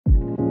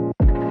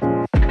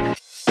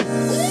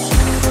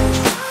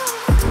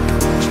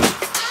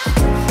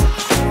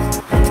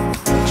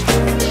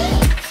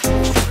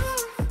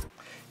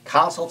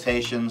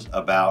consultations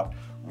about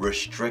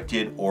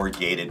restricted or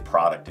gated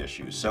product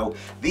issues. So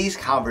these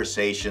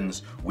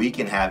conversations we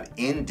can have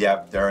in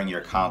depth during your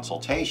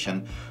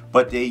consultation,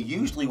 but they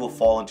usually will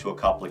fall into a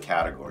couple of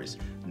categories.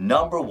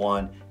 Number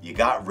one, you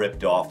got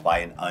ripped off by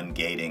an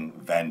ungating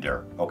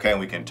vendor. Okay, and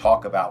we can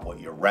talk about what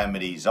your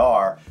remedies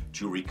are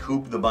to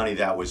recoup the money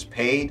that was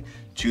paid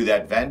to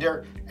that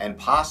vendor and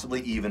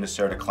possibly even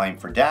assert a claim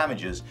for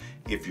damages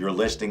if your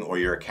listing or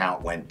your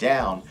account went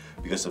down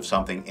because of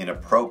something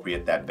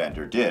inappropriate that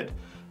vendor did.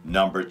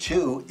 Number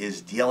two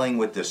is dealing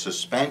with the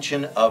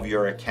suspension of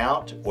your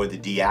account or the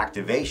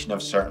deactivation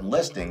of certain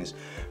listings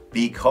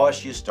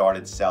because you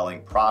started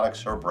selling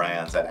products or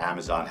brands that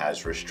Amazon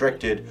has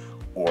restricted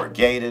or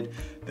gated.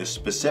 The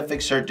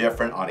specifics are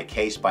different on a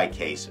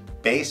case-by-case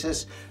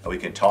basis, and we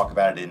can talk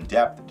about it in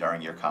depth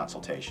during your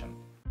consultation.